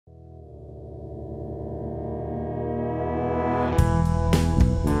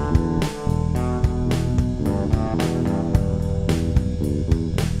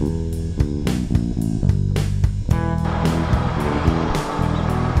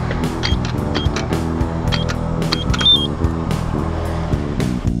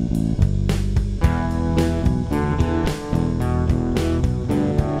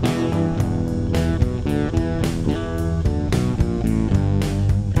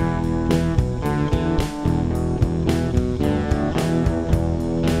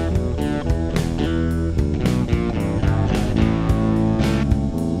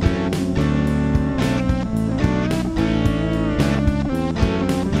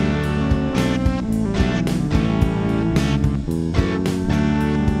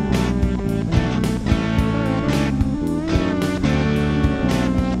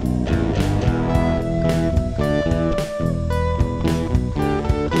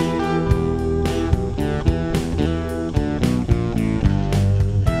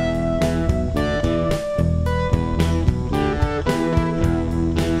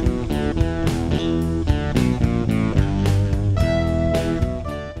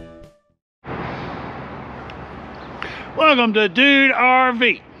Welcome to Dude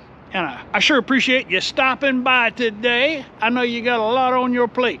RV. And I sure appreciate you stopping by today. I know you got a lot on your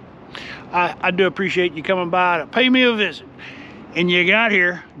plate. I do appreciate you coming by to pay me a visit. And you got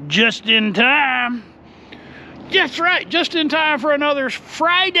here just in time. That's right, just in time for another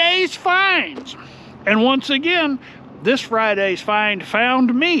Friday's Finds. And once again, this Friday's find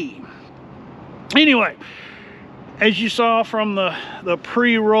found me. Anyway, as you saw from the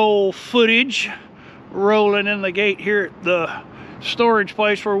pre-roll footage, rolling in the gate here at the storage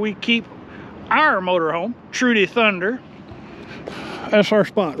place where we keep our motorhome, Trudy Thunder. That's our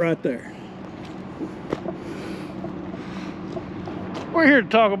spot right there. We're here to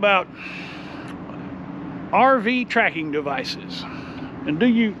talk about RV tracking devices. And do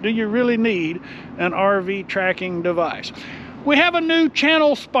you really need an RV tracking device? We have a new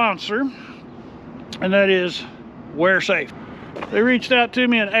channel sponsor, and that is WhereSafe. They reached out to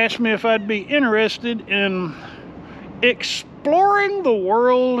me and asked me if I'd be interested in exploring the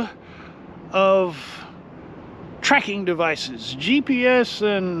world of tracking devices, GPS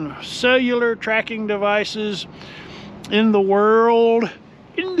and cellular tracking devices in the world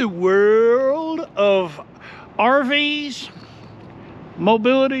of RVs,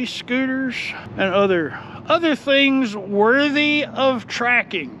 mobility scooters, and other things worthy of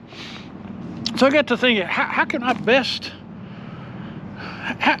tracking. So I got to thinking, how can I best,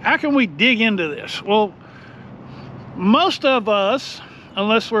 how can we dig into this? Well, most of us,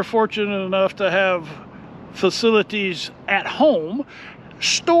 unless we're fortunate enough to have facilities at home,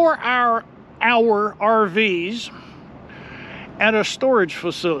 store our RVs at a storage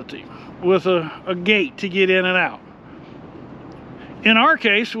facility with a gate to get in and out. In our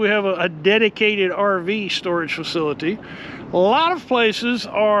case, we have a dedicated RV storage facility. A lot of places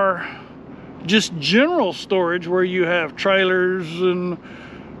are just general storage where you have trailers and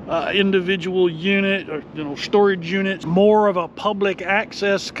individual unit, or storage units, more of a public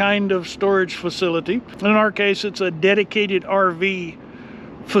access kind of storage facility. In our case, it's a dedicated RV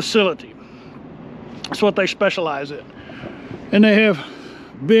facility. That's what they specialize in. And they have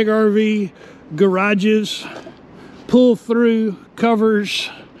big RV garages, pull-through covers.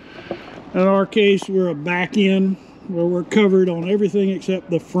 In our case, we're a back end where we're covered on everything except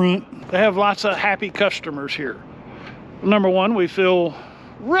the front. They have lots of happy customers here. Number one, we feel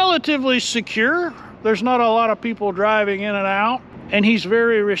relatively secure. There's not a lot of people driving in and out, and he's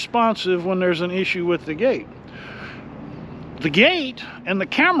very responsive when there's an issue with the gate. The gate and the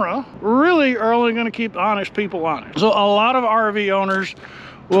camera really are only going to keep honest people honest. So a lot of RV owners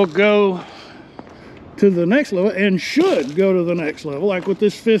will go to the next level, and should go to the next level, like with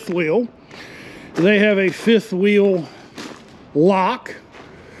this fifth wheel. They have a fifth wheel lock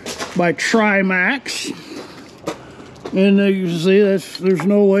by Trimax, and you can see there's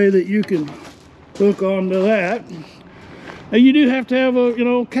no way that you can hook onto that. And you do have to have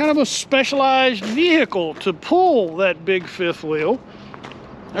a kind of a specialized vehicle to pull that big fifth wheel.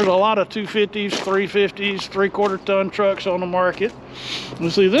 There's a lot of 250s, 350s, 3/4 ton trucks on the market. You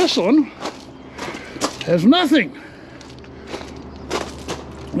see this one has nothing.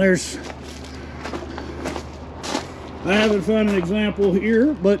 I haven't found an example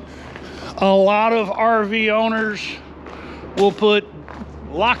here, but a lot of RV owners will put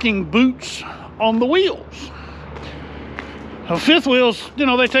locking boots on the wheels. Now, fifth wheels,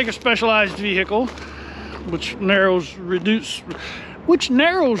 they take a specialized vehicle, which narrows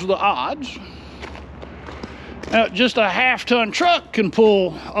the odds. Now, just a half-ton truck can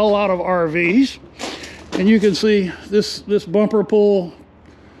pull a lot of RVs. And you can see this bumper pull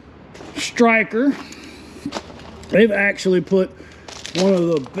striker. They've actually put one of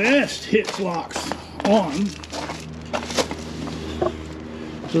the best hitch locks on.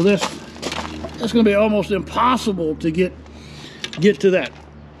 So that's going to be almost impossible to get to that.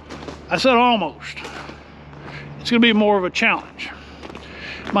 I said almost. It's going to be more of a challenge.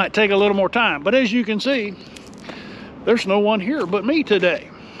 Might take a little more time, but as you can see, there's no one here but me today.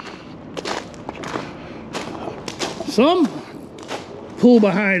 Some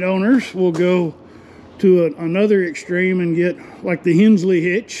pull-behind owners will go to another extreme and get like the Hensley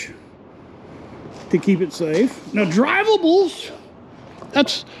hitch to keep it safe. Now, drivable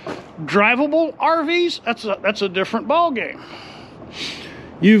RVs, that's a different ball game.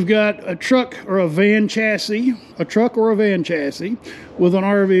 You've got a truck or a van chassis, with an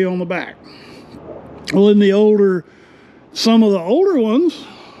RV on the back. Well, in some of the older ones,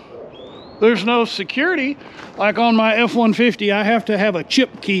 there's no security. Like on my F-150, I have to have a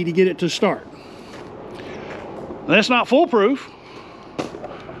chip key to get it to start. That's not foolproof,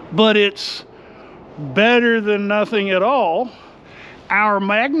 but it's better than nothing at all. Our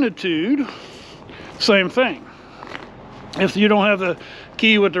magnitude, same thing. if you don't have the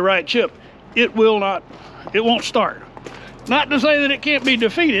key with the right chip, it won't start. Not to say that it can't be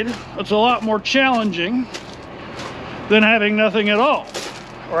defeated. It's a lot more challenging than having nothing at all,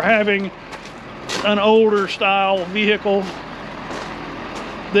 or having an older style vehicle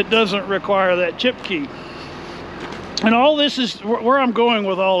that doesn't require that chip key. And all this is where I'm going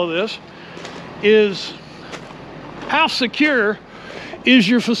with all of this is, how secure is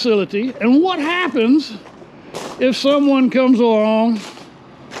your facility, and what happens if someone comes along,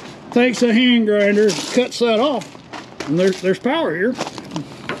 takes a hand grinder, cuts that off, and there's power here.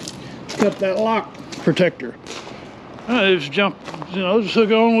 Cut that lock protector. I just just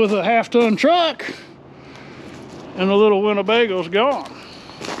hook on with a half-ton truck, and the little Winnebago's gone.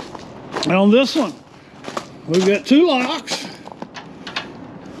 And on this one, we've got 2 locks,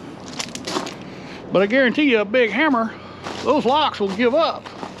 but I guarantee you a big hammer, those locks will give up.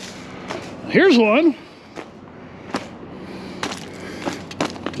 Here's one.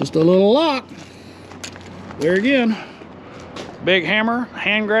 Just a little lock. There again, big hammer,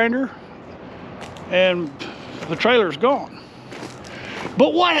 hand grinder, and the trailer's gone.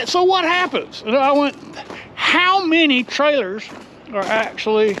 But what happens? And I went, how many trailers are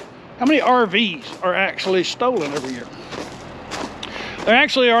actually, how many RVs are actually stolen every year? There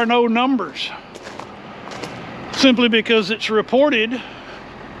actually are no numbers, simply because it's reported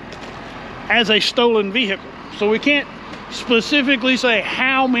as a stolen vehicle. So we can't specifically say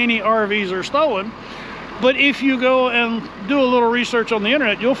how many RVs are stolen, but if you go and do a little research on the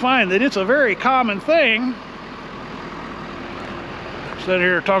internet, you'll find that it's a very common thing. Sitting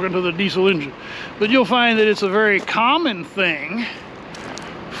here talking to the diesel engine, but you'll find that it's a very common thing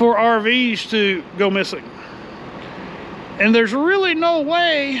for RVs to go missing. And there's really no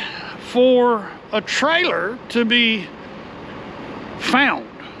way for a trailer to be found.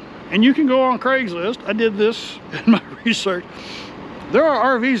 And you can go on Craigslist. I did this in my research. There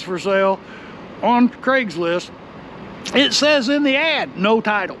are RVs for sale on Craigslist. It says in the ad, no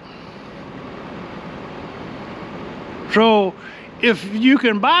title. So if you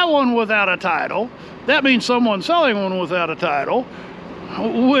can buy one without a title, that means someone's selling one without a title,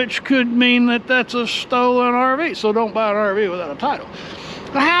 which could mean that that's a stolen RV. So don't buy an RV without a title.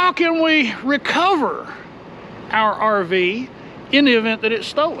 How can we recover our RV in the event that it's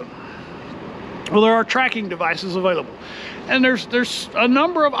stolen? Well, there are tracking devices available, and there's a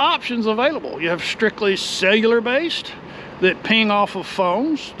number of options available. You have strictly cellular based that ping off of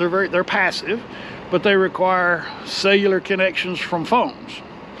phones. They're passive, but they require cellular connections from phones.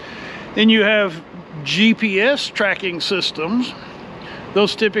 Then you have GPS tracking systems.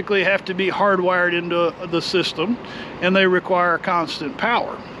 Those typically have to be hardwired into the system, and they require constant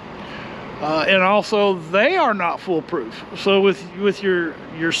power. And also, they are not foolproof. So with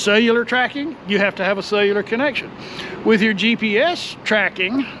your cellular tracking, you have to have a cellular connection. With your GPS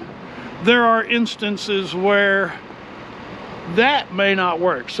tracking, there are instances where that may not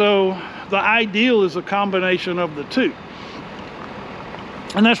work. So the ideal is a combination of the two.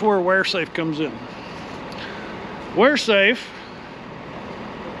 And that's where WhereSafe comes in. WhereSafe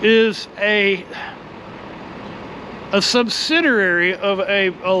is a subsidiary of a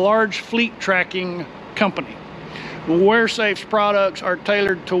large fleet tracking company. WhereSafe's products are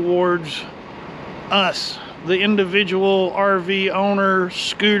tailored towards us, the individual RV owner,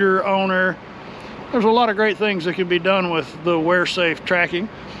 scooter owner. There's a lot of great things that can be done with the WhereSafe tracking.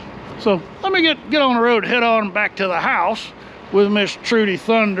 So let me get on the road, head on back to the house with Miss Trudy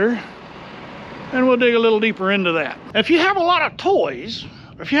Thunder, and we'll dig a little deeper into that. If you have a lot of toys,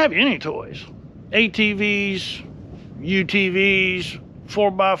 if you have any toys, ATVs, UTVs,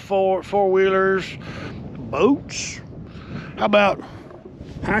 4x4, four-wheelers, boats, how about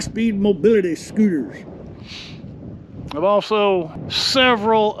high-speed mobility scooters? I've also,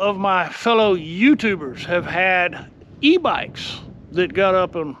 several of my fellow YouTubers have had e-bikes that got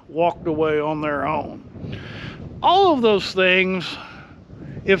up and walked away on their own. All of those things,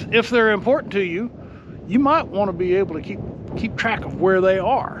 if they're important to you, you might want to be able to keep track of where they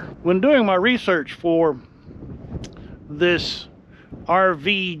are. When doing my research for this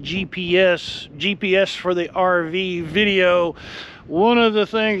RV GPS for the RV video, one of the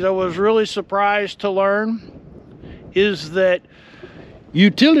things I was really surprised to learn is that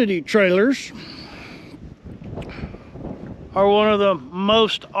utility trailers are one of the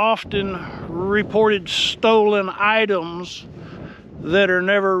most often reported stolen items that are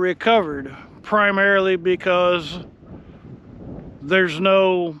never recovered, primarily because there's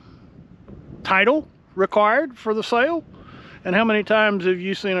no title required for the sale. And how many times have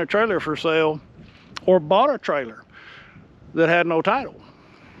you seen a trailer for sale or bought a trailer that had no title?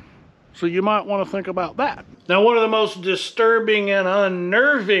 So you might want to think about that. Now, one of the most disturbing and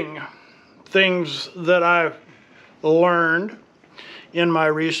unnerving things that I've learned in my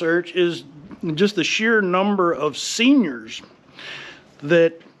research is just the sheer number of seniors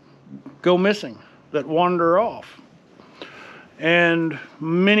that go missing, that wander off. And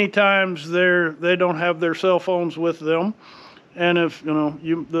many times they don't have their cell phones with them. And if, you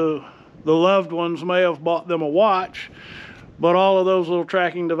know, the loved ones may have bought them a watch, but all of those little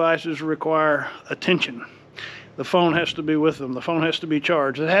tracking devices require attention. The phone has to be with them. The phone has to be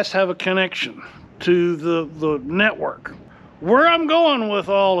charged. It has to have a connection to the network. Where I'm going with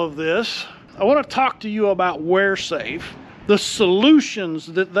all of this, I want to talk to you about WhereSafe, the solutions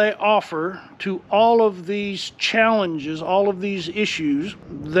that they offer to all of these challenges, all of these issues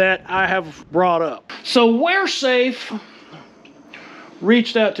that I have brought up. So WhereSafe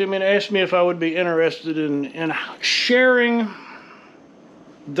reached out to me and asked me if I would be interested in sharing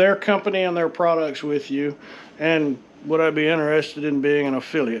their company and their products with you, and would I be interested in being an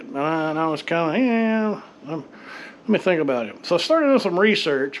affiliate. And I was kind of, yeah, let me think about it. So I started doing some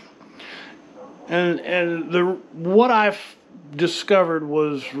research, and what I've discovered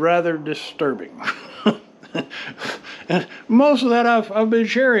was rather disturbing. And most of that I've been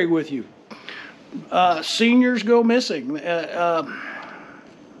sharing with you. Seniors go missing. And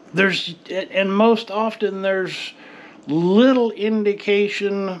most often there's little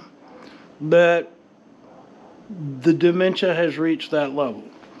indication that the dementia has reached that level.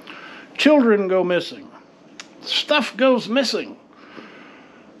 Children go missing. Stuff goes missing.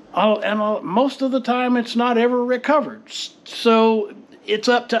 And most of the time it's not ever recovered. So it's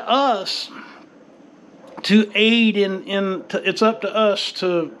up to us to aid it's up to us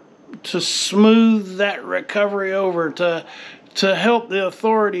to smooth that recovery over, to help the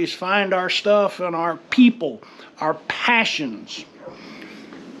authorities find our stuff and our people, our passions.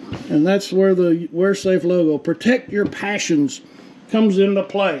 And that's where the WhereSafe logo, protect your passions, comes into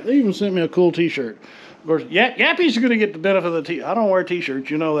play. They even sent me a cool t-shirt. Of course, Yappies are going to get the benefit of the t-shirt. I don't wear t-shirts,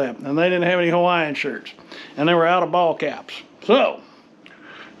 you know that. And they didn't have any Hawaiian shirts. And they were out of ball caps. So,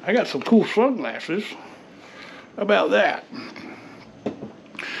 I got some cool sunglasses. How about that?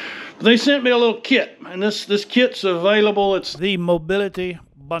 They sent me a little kit. And this kit's available. It's the Mobility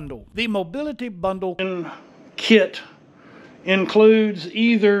Bundle. The Mobility Bundle kit includes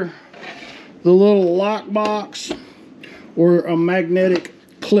either the little lock box or a magnetic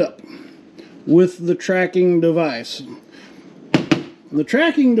clip with the tracking device. The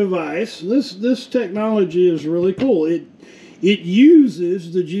tracking device, this technology is really cool. It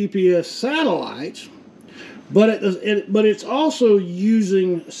uses the GPS satellites, but it's also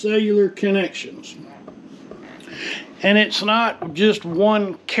using cellular connections. And it's not just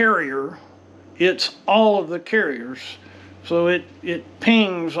one carrier, it's all of the carriers. So it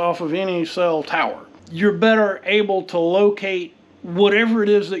pings off of any cell tower. You're better able to locate whatever it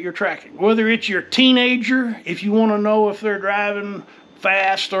is that you're tracking. Whether it's your teenager, if you want to know if they're driving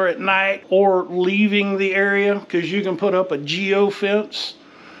fast or at night or leaving the area, because you can put up a geo fence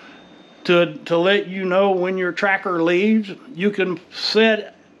to let you know when your tracker leaves. You can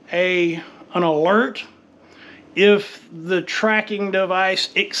set an alert if the tracking device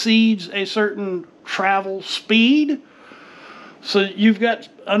exceeds a certain travel speed. So you've got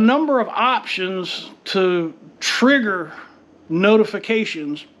a number of options to trigger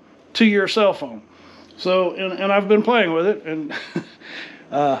notifications to your cell phone. So, and I've been playing with it, and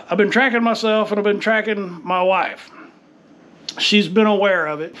I've been tracking myself and I've been tracking my wife. She's been aware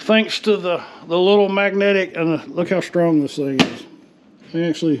of it thanks to the little magnetic, and look how strong this thing is. I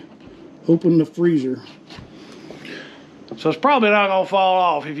actually opened the freezer. So it's probably not going to fall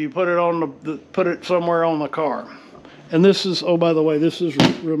off if you put it put it somewhere on the car. And this is, oh, by the way, this is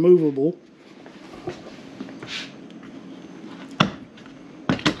removable.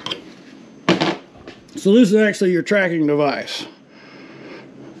 So this is actually your tracking device.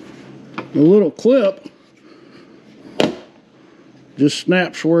 The little clip just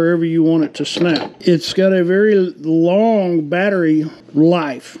snaps wherever you want it to snap. It's got a very long battery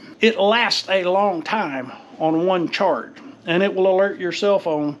life. It lasts a long time on one charge, and it will alert your cell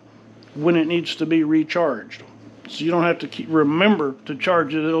phone when it needs to be recharged. So you don't have to remember to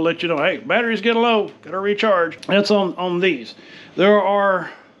charge it. It'll let you know, hey, battery's getting low, gotta recharge. That's on these. There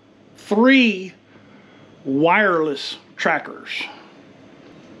are 3 wireless trackers.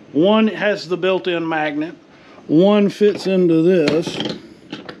 One has the built-in magnet. One fits into this.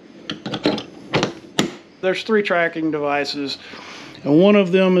 There's 3 tracking devices, and one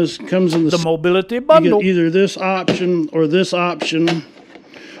of them comes in the Mobility Bundle. You get either this option or this option.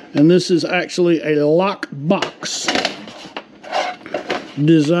 And this is actually a lock box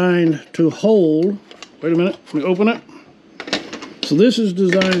designed to hold wait a minute, let me open it. So this is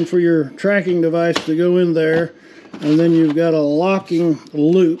designed for your tracking device to go in there, and then you've got a locking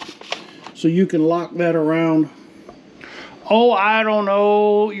loop so you can lock that around. Oh, I don't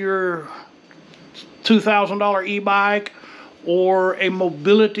know, your $2,000 e-bike or a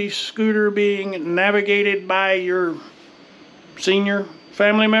mobility scooter being navigated by your senior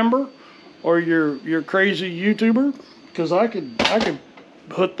family member or your crazy YouTuber, because I could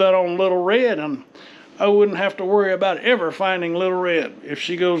put that on Lil Red and I wouldn't have to worry about ever finding Lil Red if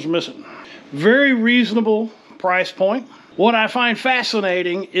she goes missing. Very reasonable price point. What I find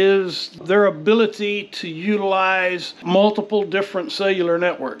fascinating is their ability to utilize multiple different cellular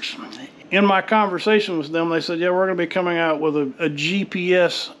networks. In my conversation with them, they said, yeah, we're going to be coming out with a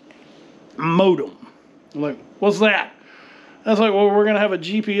GPS modem. I'm like, what's that? I was like, well, we're going to have a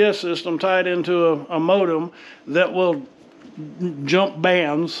GPS system tied into a modem that will jump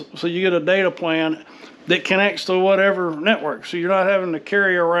bands, so you get a data plan that connects to whatever network. So you're not having to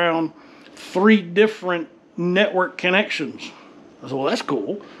carry around 3 different network connections. I said, well, that's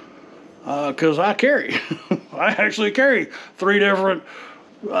cool, because I actually carry 3 different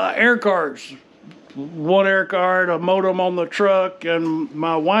air cards. 1 air card, a modem on the truck, and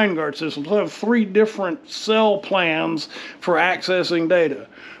my wine guard system. So I have 3 different cell plans for accessing data.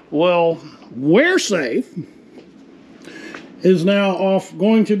 Well, WhereSafe is now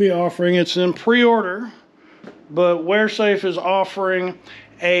going to be offering, it's in pre-order, but WhereSafe is offering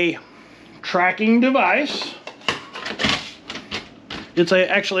a tracking device. It's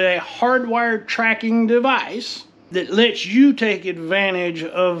actually a hardwired tracking device that lets you take advantage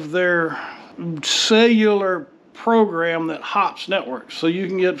of their cellular program that hops networks. So you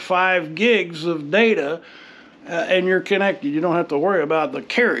can get 5 gigs of data and you're connected. You don't have to worry about the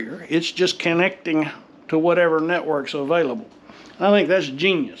carrier. It's just connecting to whatever network's available. I think that's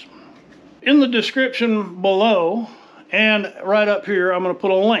genius. In the description below and right up here, I'm going to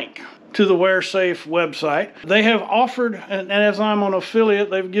put a link to the WhereSafe website. They have offered, and as I'm an affiliate,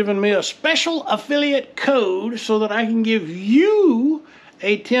 they've given me a special affiliate code so that I can give you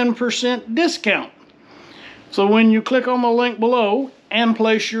a 10% discount. So when you click on the link below and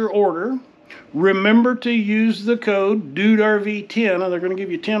place your order, remember to use the code DudeRV10 and they're going to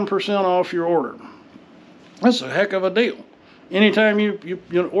give you 10% off your order. That's a heck of a deal. Anytime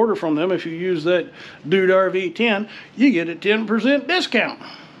you order from them, if you use that DudeRV10, you get a 10% discount.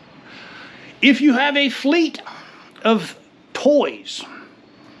 If you have a fleet of toys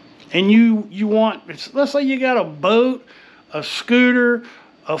and you want, let's say you got a boat, a scooter,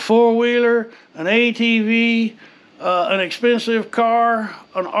 a 4-wheeler, an ATV, an expensive car,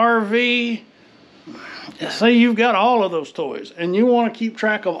 an RV. Say you've got all of those toys and you want to keep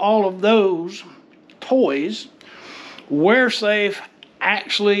track of all of those toys, WhereSafe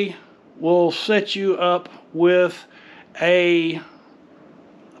actually will set you up with a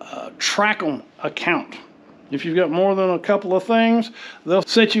Track-em account. If you've got more than a couple of things, they'll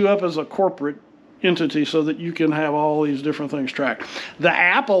set you up as a corporate entity so that you can have all these different things tracked. The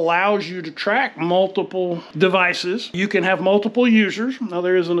app allows you to track multiple devices. You can have multiple users. Now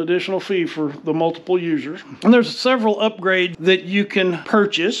there is an additional fee for the multiple users. And there's several upgrades that you can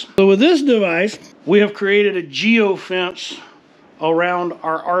purchase. So with this device, we have created a geofence around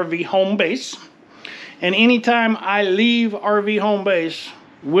our RV home base. And anytime I leave RV home base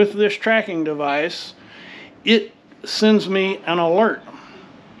with this tracking device, it sends me an alert.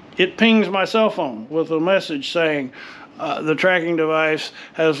 It pings my cell phone with a message saying the tracking device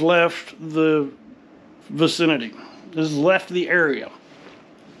has left the vicinity, has left the area.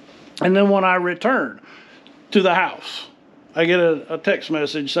 And then when I return to the house, I get a text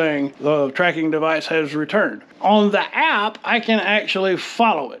message saying the tracking device has returned. On the app, I can actually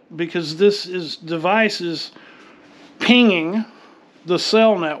follow it because this device is pinging the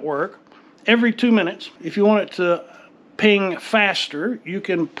cell network every 2 minutes. If you want it to ping faster, you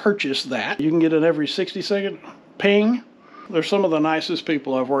can purchase that. You can get an every 60-second ping. They're some of the nicest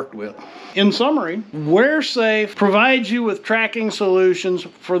people I've worked with. In summary, WhereSafe provides you with tracking solutions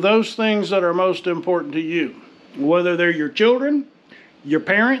for those things that are most important to you. Whether they're your children, your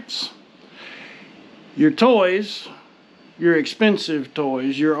parents, your toys, your expensive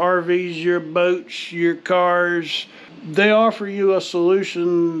toys, your RVs, your boats, your cars. They offer you a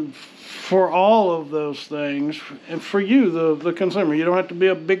solution for all of those things, and for you, the consumer. You don't have to be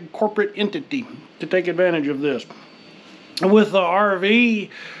a big corporate entity to take advantage of this. And with the RV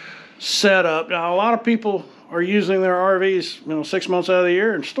setup, now a lot of people are using their RVs 6 months out of the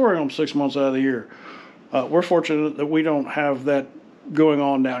year and storing them 6 months out of the year. We're fortunate that we don't have that going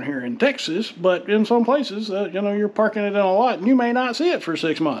on down here in Texas, but in some places, you're parking it in a lot and you may not see it for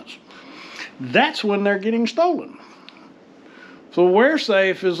 6 months. that's when they're getting stolen. So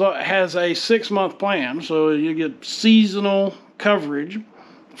WhereSafe has a 6-month plan, so you get seasonal coverage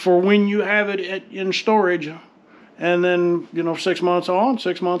for when you have it in storage, and then 6 months on,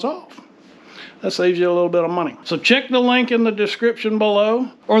 6 months off. That saves you a little bit of money. So check the link in the description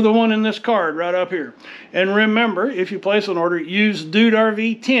below, or the one in this card right up here. And remember, if you place an order, use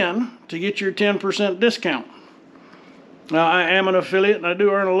DudeRV10 to get your 10% discount. Now, I am an affiliate, and I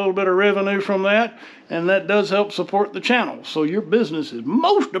do earn a little bit of revenue from that, and that does help support the channel. So your business is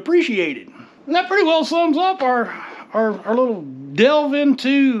most appreciated. And that pretty well sums up our little delve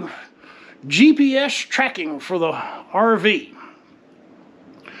into GPS tracking for the RV.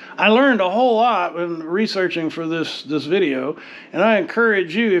 I learned a whole lot when researching for this video, and I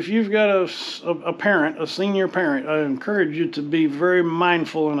encourage you, if you've got a parent, a senior parent, I encourage you to be very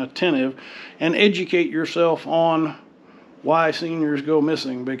mindful and attentive and educate yourself on why seniors go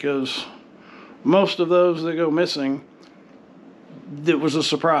missing, because most of those that go missing, it was a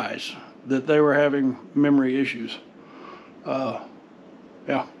surprise that they were having memory issues.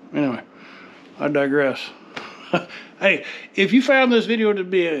 Yeah, anyway, I digress. Hey, if you found this video to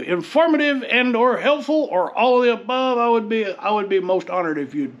be informative and or helpful, or all of the above, I would be most honored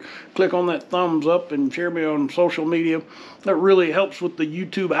if you'd click on that thumbs up and share me on social media. That really helps with the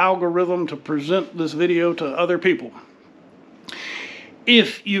YouTube algorithm to present this video to other people.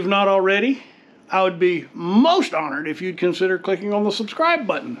 If you've not already, I would be most honored if you'd consider clicking on the subscribe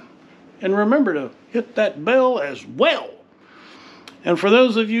button. And remember to hit that bell as well. And for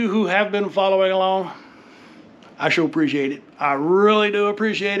those of you who have been following along, I sure appreciate it. I really do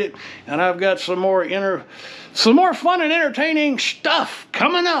appreciate it. And I've got some more fun and entertaining stuff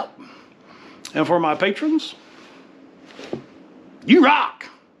coming up. And for my patrons, you rock.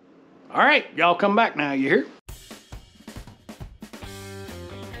 All right, y'all come back now, you hear?